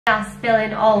are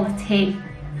spilling all the tea.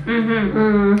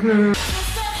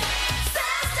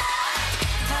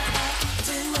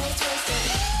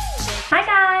 Hi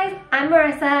guys, I'm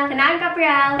Marissa. And I'm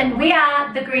Gabrielle. And we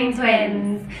are the Green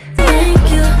Twins.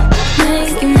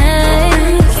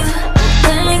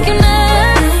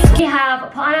 We have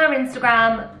put on our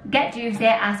Instagram, get juicy,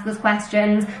 ask us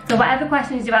questions. So whatever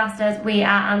questions you asked us, we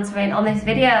are answering on this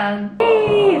video.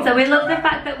 So we love the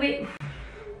fact that we...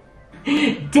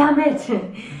 Damn it.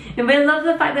 And we love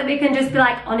the fact that we can just be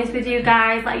like honest with you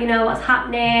guys, let you know what's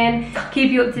happening, keep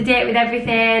you up to date with everything,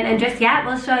 and just, yeah,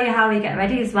 we'll show you how we get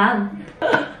ready as well.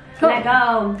 Let's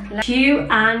go.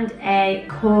 Q&A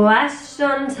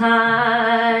question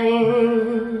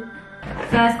time.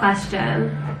 First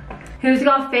question. Who's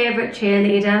your favourite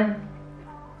cheerleader?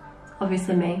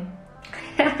 Obviously me.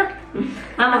 I'm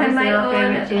obviously your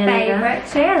favourite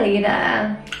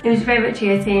cheerleader. Who's your favourite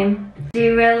cheer team? Do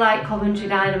you really like Coventry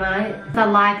Dynamite? I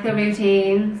like the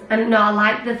routines. And no, I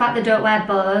like the fact they don't wear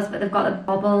bows, but they've got the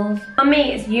bobbles. For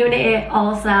me, it's Unity,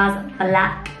 All Stars,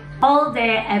 Black. All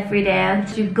day, every day.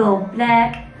 You go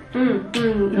black.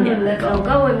 Never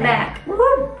going back.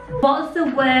 What's the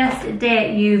worst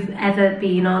date you've ever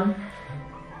been on?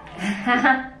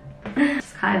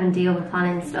 Just can't even deal with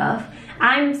planning stuff.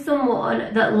 I'm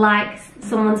someone that likes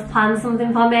someone to plan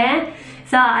something for me.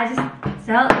 So I just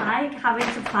don't like having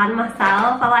to plan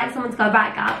myself. I like someone to go,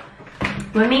 right, Gab,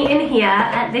 we're meeting here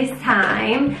at this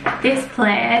time, this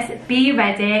place, be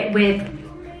ready with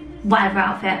whatever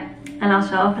outfit. And I'll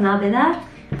show up and I'll be there.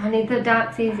 I need the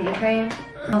dark CZ cream.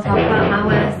 I'll talk about my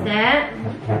worst date.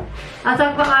 I'll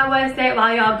talk about my worst date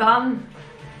while you're gone.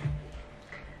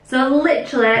 So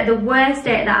literally the worst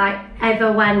date that I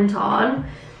ever went on,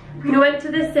 we went to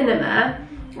the cinema,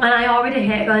 and I already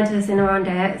hate going to the cinema on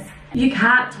dates. You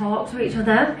can't talk to each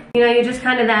other. You know, you're just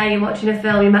kind of there, you're watching a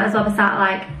film, you might as well be sat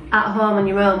like at home on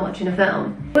your own watching a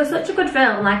film. It was such a good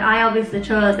film, like I obviously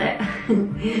chose it.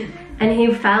 And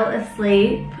he fell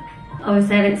asleep.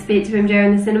 Obviously I didn't speak to him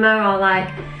during the cinema, or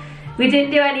like, we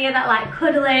didn't do any of that like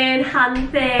cuddling, hand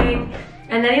thing.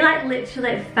 And then he like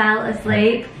literally fell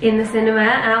asleep in the cinema,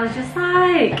 and I was just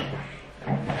like,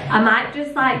 I might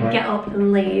just like get up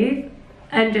and leave,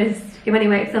 and just, when he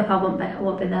wakes up I won't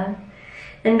be there.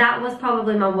 And that was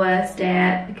probably my worst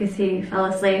day, because he fell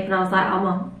asleep and I was like, oh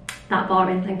mom, that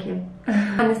boring, thank you.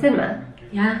 In the cinema?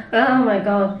 Yeah. Oh my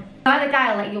god. I had a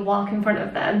guy let you walk in front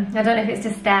of them. I don't know if it's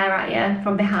to stare at you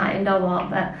from behind or what,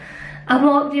 but I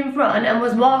walked in front and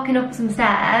was walking up some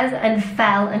stairs and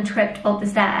fell and tripped up the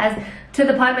stairs to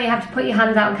the point where you have to put your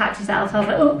hands out and catch yourself. So I was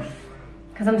like, oh,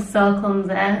 because I'm so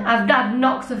clumsy. I've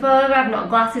knocked stuff over, I've knocked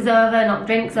glasses over, knocked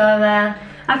drinks over.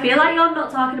 I feel like you're not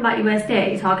talking about your worst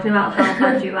date, you're talking about how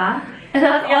bad you are.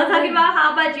 You're talking about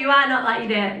how bad you are, not like you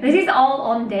did. This is all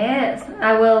on dates.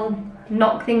 I will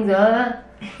knock things over.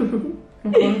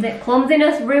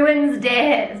 Clumsiness ruins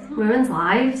dates. Ruins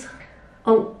lives.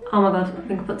 Oh my god, I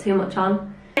think I put too much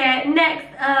on. Okay,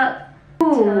 next up.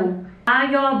 Ooh, are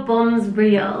your bums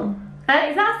real?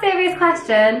 Is that a serious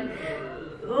question?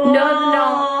 Oh,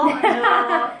 no, they're not.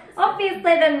 No. Obviously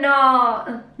they're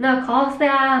not. No, of course they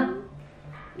are.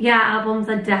 Yeah, our bums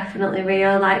are definitely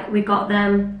real. Like, we got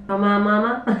them from our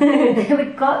mama. We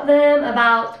got them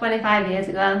about 25 years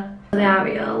ago. They are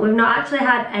real. We've not actually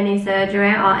had any surgery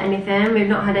or anything. We've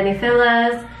not had any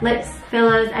fillers, lips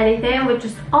fillers, anything. We're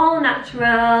just all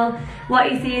natural.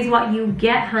 What you see is what you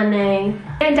get, honey.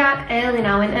 It's getting dark early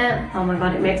now, isn't it? Oh my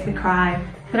god, it makes me cry.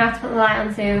 Gonna have to put the light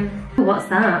on soon. What's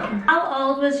that? How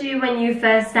old was you when you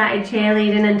first started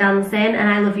cheerleading and dancing? And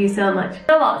I love you so much. You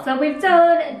know what? So we've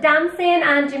done dancing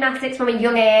and gymnastics from a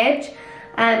young age.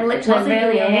 Literally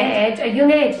really young age. A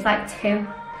young age is like 2.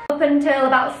 Up until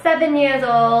about 7 years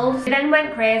old. We then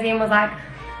went crazy and was like,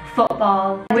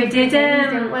 football. We did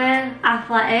didn't we?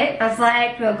 Athletics.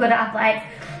 We were good at athletics.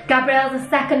 Gabrielle's the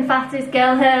second fastest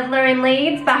girl hurdler in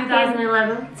Leeds back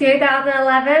 2011. in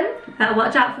 2011. Better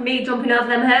watch out for me jumping over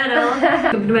them hurdles.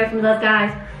 Jumping away from those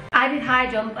guys. I did high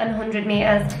jump and 100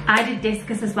 metres. I did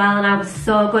discus as well, and I was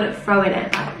so good at throwing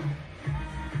it.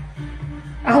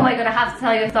 Oh my god, I have to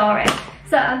tell you a story.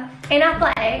 So, in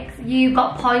athletics, you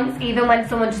got points even when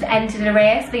someone just entered a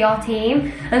race for your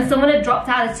team, and someone had dropped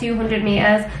out of 200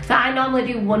 metres. So I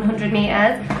normally do 100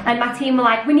 metres, and my team were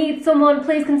like, we need someone,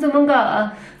 please can someone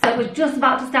go? So it was just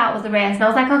about to start was the race, and I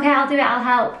was like, okay, I'll do it, I'll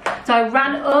help. So I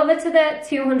ran over to the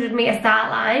 200 metre start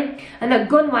line, and the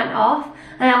gun went off,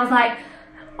 and I was like,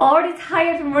 already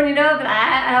tired from running over there,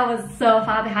 and I was so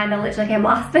far behind, I literally came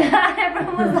last.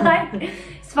 Everyone was like,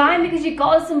 It's fine because you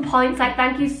got us some points, like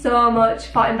thank you so much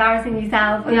for embarrassing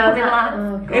yourself. And Yeah, I was like, like,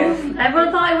 oh god.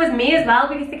 Everyone thought it was me as well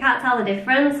because they can't tell the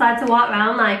difference. So I had to walk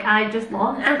around like I just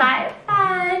lost. I was like,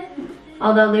 fine.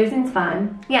 Although losing's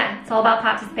fine. Yeah, it's all about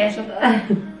participation.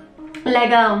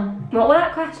 Lego. What was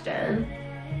that question?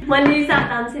 When did you start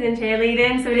dancing and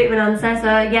cheerleading? So we didn't even answer.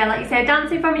 So yeah, like you said,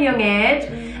 dancing from a young age.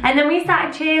 And then we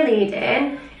started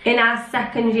cheerleading in our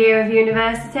second year of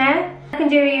university.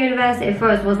 Second year of university for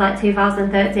us was like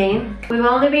 2013. We've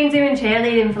only been doing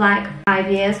cheerleading for like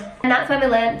 5 years. And that's when we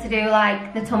learned to do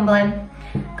like the tumbling.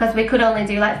 Because we could only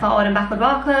do like forward and backward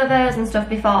walkovers and stuff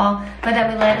before. But then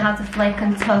we learned how to flick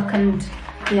and tuck and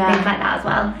things like that as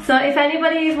well. So if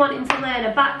anybody is wanting to learn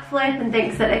a backflip and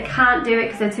thinks that they can't do it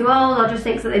because they're too old, or just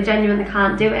thinks that they genuinely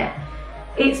can't do it,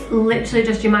 it's literally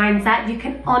just your mindset. You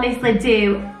can honestly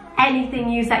do anything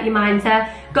you set your mind to.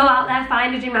 Go out there,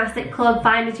 find a gymnastic club,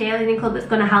 find a cheerleading club that's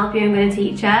going to help you and going to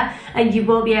teach you, and you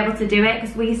will be able to do it,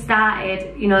 because we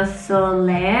started, you know, so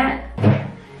late.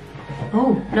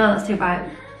 Oh, no, that's too bright.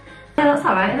 Yeah, that's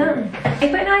alright, isn't it? Are you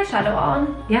putting eyeshadow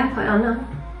on? Yeah, put it on now.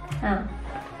 Oh.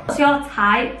 What's your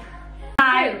type?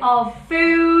 Type of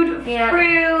food,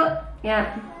 fruit?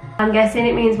 Yeah. I'm guessing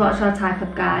it means what's your type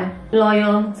of guy?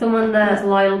 Loyal. Someone That's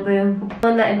loyal, boom.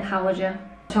 someone that empowers you.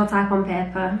 What's your type on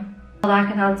paper? Dark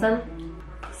and handsome.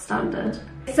 Standard.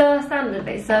 It's so standard,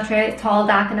 but it's so true. It's tall,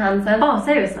 dark and handsome. Oh,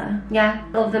 seriously? Yeah.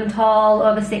 Love them tall,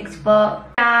 over 6 foot.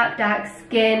 Dark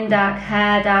skin, dark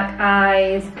hair, dark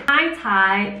eyes. My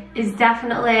type is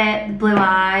definitely blue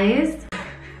eyes.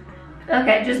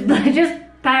 Okay, just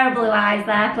pair of blue eyes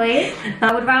there, please.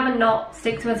 I would rather not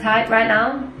stick to a type right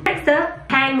now. Next up,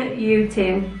 can you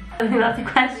two? I think that's a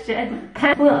question.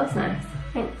 Well, that looks nice.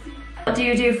 Thanks. What do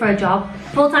you do for a job?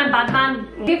 Full-time badman?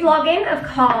 Do vlogging, of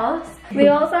course. We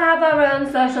also have our own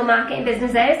social marketing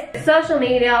businesses. Social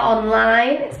media,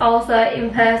 online. It's also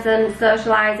in-person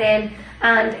socialising,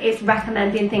 and it's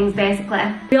recommending things basically.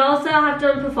 We also have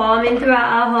done performing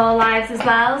throughout our whole lives as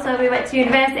well. So we went to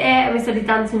university and we studied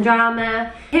dance and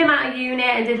drama. Came out of uni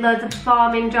and did loads of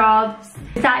performing jobs.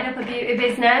 We started up a beauty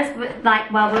business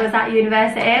like while we was at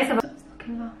university. So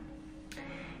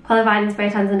qualified in spray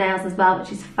tans and nails as well,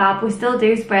 which is fab. We still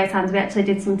do spray tans. We actually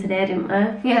did some today, didn't we?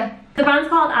 Yeah. The brand's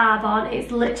called Arbonne.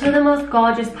 It's literally the most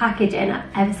gorgeous packaging I've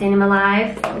ever seen in my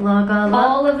life. Logo, look.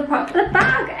 All of the products, the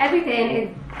bag,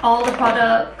 everything, all the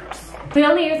products. We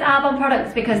only use Arbonne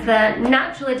products because they're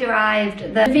naturally derived,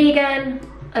 they're vegan,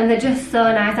 and they're just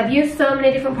so nice. I've used so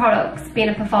many different products being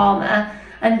a performer,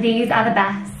 and these are the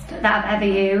best that I've ever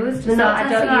used. So I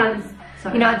don't use,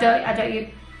 you know, I don't use.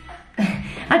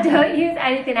 I don't use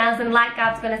anything else, and like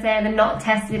Gab's gonna say, they're not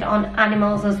tested on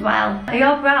animals as well. Are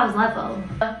your brows level?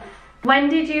 When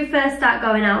did you first start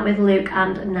going out with Luke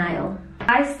and Niall?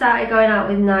 I started going out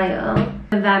with Niall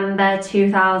November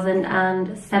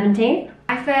 2017.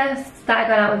 I first started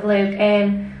going out with Luke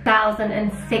in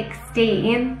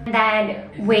 2016. Then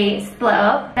we split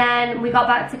up. Then we got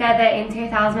back together in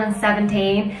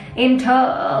 2017. In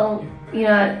total, you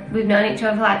know, we've known each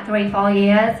other for like 3-4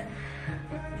 years.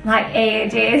 Like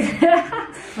ages.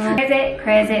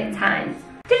 Crazy times.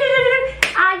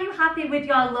 Are you happy with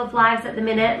your love lives at the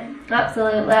minute?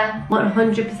 Absolutely.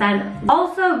 100%.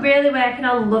 Also really working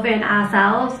on loving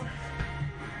ourselves.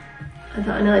 I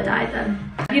thought I nearly died then.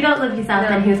 If you don't love yourself,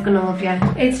 then who's gonna love you?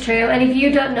 It's true, and if you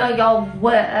don't know your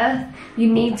worth, you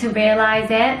need to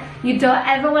realise it. You don't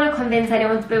ever want to convince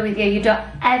anyone to be with you. You don't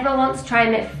ever want to try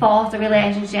and force a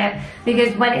relationship,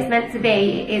 because when it's meant to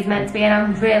be, it is meant to be, and I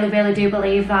really, really do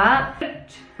believe that.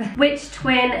 Which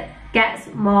twin gets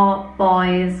more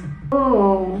boys?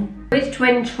 Ooh. Which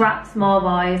twin traps more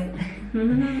boys?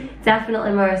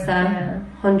 Definitely Marissa. Yeah.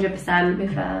 100%. To be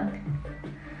fair.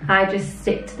 I just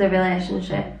stick to the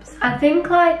relationships. I think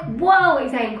like, whoa,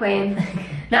 it's saying queen.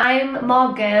 Now I'm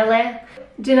more girly.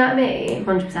 Do you know what I mean?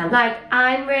 100%. Like,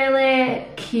 I'm really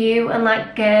cute and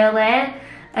like girly,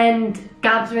 and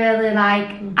Gab's really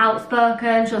like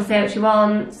outspoken. She'll say what she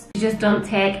wants. She just don't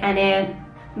take any,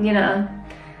 you know.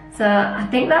 So I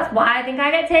think that's why I think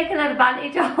I get taken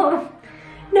advantage of.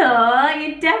 No,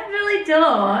 you definitely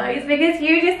don't. It's because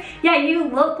you just, yeah, you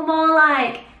look more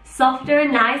like softer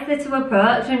and nicer to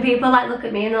approach, and people like look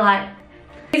at me and they're like,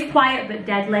 she's quiet but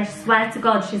deadly. Swear to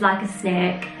God, she's like a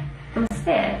snake. I'm a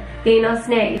snake. You know,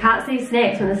 snake. You can't see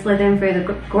snakes when they're slithering through the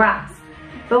grass,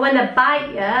 but when they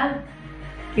bite you,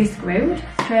 you're screwed.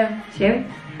 True. It's you.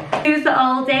 Who's the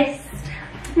oldest?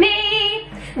 Me!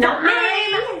 Not me.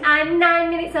 I'm 9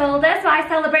 minutes older, so I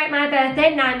celebrate my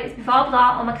birthday 9 minutes before, blow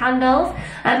out all my candles,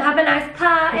 have a nice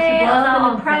party, blow out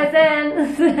all my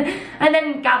presents, and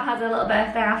then Gab has a little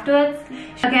birthday afterwards.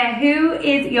 Okay, who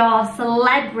is your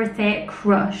celebrity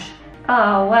crush?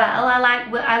 Oh well,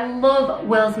 I love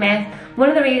Will Smith. One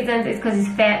of the reasons is because he's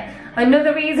fit.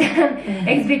 Another reason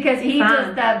is because he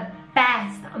does the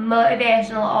best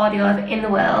motivational audios in the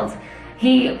world.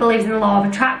 He believes in the law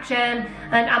of attraction,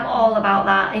 and I'm all about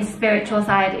that. His spiritual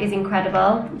side is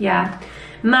incredible. Yeah.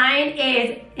 Mine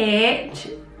is Aitch,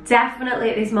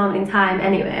 definitely at this moment in time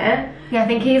anyway. Yeah, I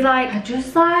think he's like,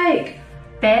 just like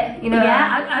fit, you know?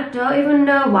 Yeah, I don't even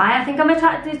know why. I think I'm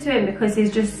attracted to him because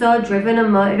he's just so driven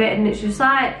and motivated, and it's just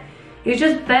like, he's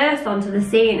just burst onto the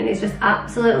scene and he's just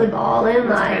absolutely balling,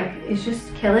 like, he's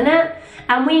just killing it.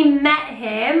 And we met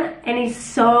him and he's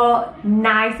so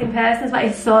nice in person, but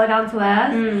he's so down to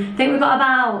earth. I think we got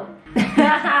about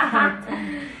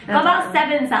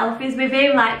 7 selfies with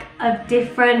him, like of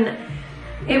different.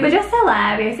 It was just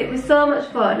hilarious. It was so much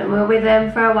fun, and we were with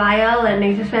him for a while, and he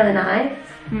was just really nice.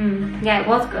 Yeah, it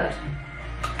was good.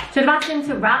 Should have asked him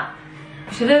to rap.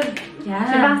 Should have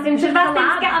asked him to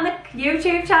get on the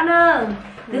YouTube channel.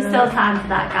 There's still time for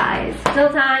that, guys. Still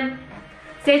time.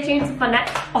 Stay tuned for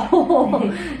next.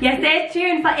 Yeah, stay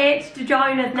tuned for Aitch to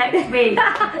join us next week.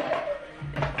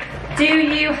 Do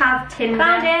you have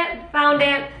Tinder? Found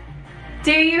it.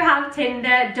 Do you have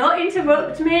Tinder? Don't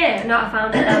interrupt me. No, I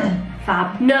found it though.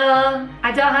 Fab. No,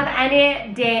 I don't have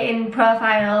any dating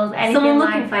profiles, anything Someone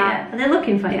like looking for that. you? Are they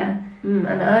looking for you?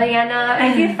 I know, yeah, no.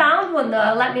 If you found one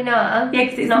though, let me know. Yeah,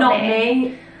 because it's not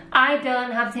me. I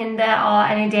don't have Tinder or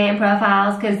any dating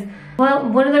profiles because, well,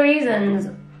 one of the reasons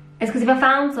is because if I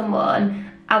found someone,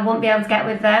 I won't be able to get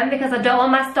with them, because I don't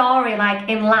want my story, like,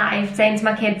 in life, saying to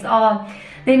my kids, oh,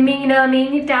 me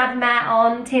and your dad met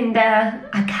on Tinder.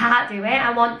 I can't do it.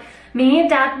 I want me and your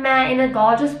dad met in a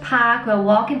gorgeous park. We were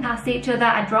walking past each other.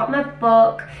 I dropped my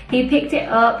book. He picked it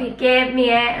up. He gave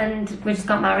me it, and we just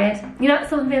got married. You know,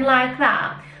 something like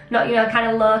that. Not, you know,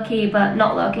 kind of low-key, but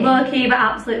not low-key. Low-key, but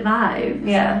absolute vibes.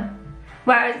 Yeah.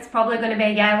 Whereas it's probably going to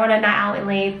be, yeah, we're on a night out in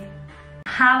Leeds.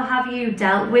 How have you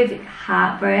dealt with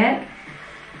heartbreak?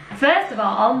 First of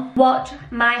all, watch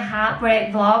my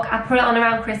heartbreak vlog. I put it on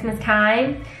around Christmas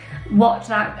time. Watch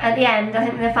that at the end. I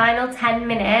think in the final 10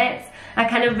 minutes, I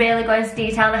kind of really go into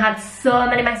detail, and I had so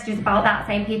many messages about that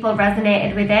saying people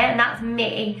resonated with it, and that's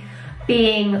me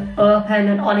being open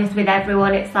and honest with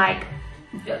everyone. It's like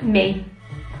me.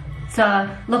 So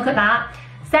look at that.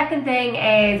 Second thing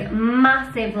is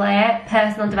massively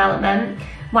personal development.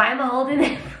 Why am I holding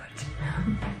it?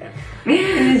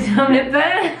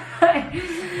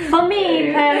 For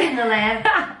me personally,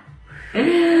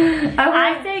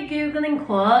 I say Googling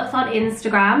quotes on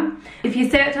Instagram. If you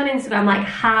search on Instagram like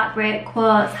heartbreak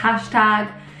quotes,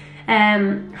 hashtag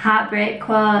heartbreak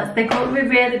quotes, they come up with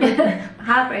really good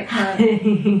heartbreak quotes.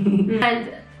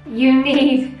 And you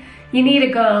need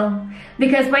a goal,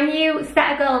 because when you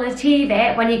set a goal and achieve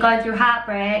it, when you're going through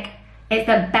heartbreak, it's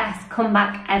the best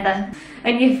comeback ever,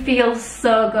 and you feel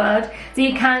so good. So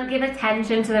you can't give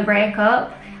attention to the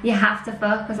breakup. You have to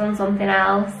focus on something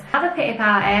else. Have a pity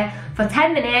party for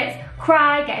 10 minutes,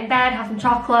 cry, get in bed, have some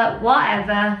chocolate,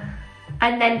 whatever,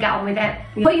 and then get on with it.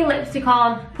 Put your lipstick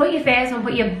on, put your face on,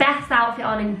 put your best outfit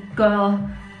on, and go.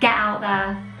 Get out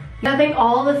there. I think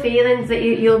all the feelings that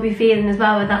you'll be feeling as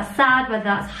well, whether that's sad, whether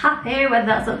that's happy, whether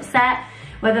that's upset,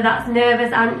 whether that's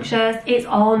nervous, anxious, it's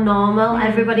all normal.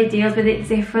 Everybody deals with it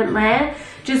differently.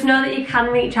 Just know that you can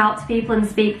reach out to people and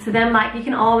speak to them. Like, you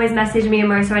can always message me and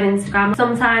Marissa on Instagram.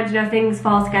 Sometimes, you know, things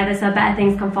fall together so better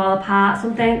things can fall apart.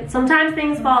 Sometimes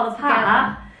things fall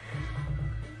apart.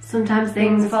 Sometimes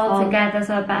things fall together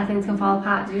so better things can fall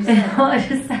apart. Did you say that? What I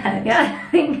just said? Yeah,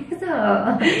 I think so.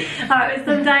 Alright,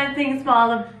 sometimes things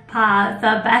fall apart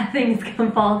so better things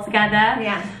can fall together.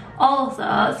 Yeah.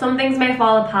 Also, some things may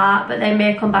fall apart, but they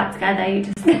may come back together. You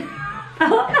just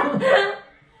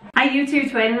Are you two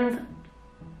twins?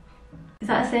 Is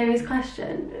that a serious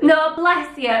question? No,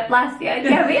 bless you, bless you.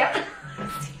 Yeah, we are.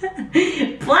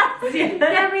 Bless you.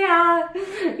 Yeah, we are.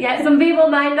 Yeah, some people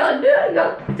might not know.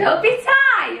 No, don't be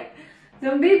shy.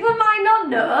 Some people might not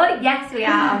know. Yes, we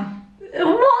are.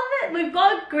 What? We've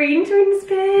got a Green Twins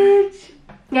page.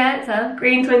 Yeah, it's a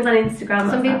Green Twins on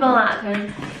Instagram. Some people like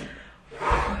twins.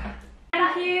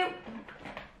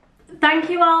 Thank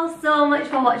you all so much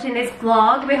for watching this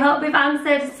vlog. We hope we've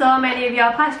answered so many of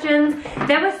your questions.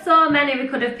 There were so many we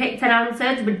could have picked and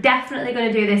answered. We're definitely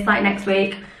going to do this like next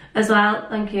week as well.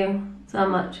 Thank you so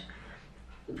much.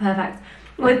 Perfect.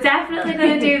 We're definitely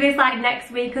going to do this like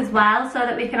next week as well, so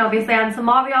that we can obviously answer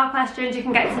more of your questions. You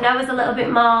can get to know us a little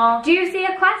bit more.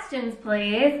 Juicier questions,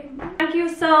 please. Thank you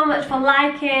so much for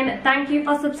liking. Thank you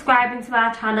for subscribing to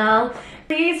our channel.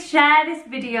 Please share this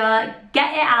video,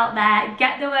 get it out there,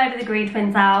 get the word of the Green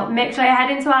Twins out. Make sure you head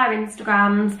into our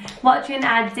Instagrams, watching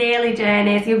our daily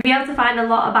journeys. You'll be able to find a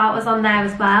lot about us on there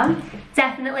as well.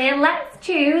 Definitely, and let's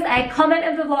choose a comment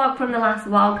of the vlog from the last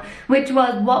vlog, which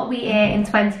was what we ate in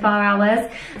 24 hours.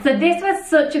 So this was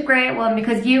such a great one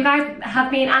because you guys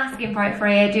have been asking for it for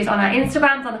ages on our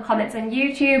Instagrams, on the comments on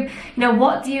YouTube. You know,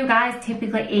 what do you guys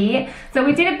typically eat? So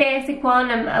we did a basic one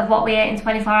of what we ate in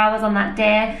 24 hours on that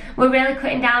day. We're really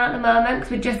cutting down at the moment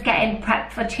because we're just getting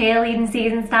prepped for cheerleading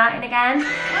season starting again.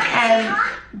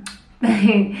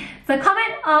 So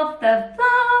comment of the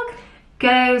vlog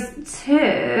goes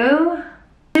to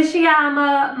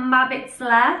Shiyama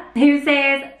Mabitsla, who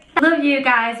says, love you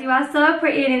guys, you are so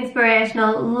pretty and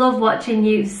inspirational, love watching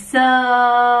you so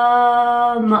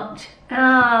much.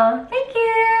 Oh, thank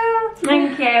you.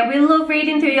 Thank you. We love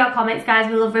reading through your comments, guys.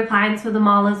 We love replying to them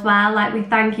all as well. Like, we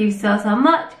thank you so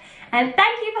much. And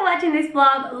thank you for watching this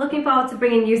vlog. Looking forward to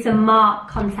bringing you some more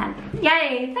content.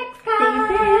 Yay. Thanks,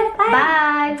 guys.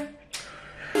 Bye.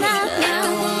 Bye.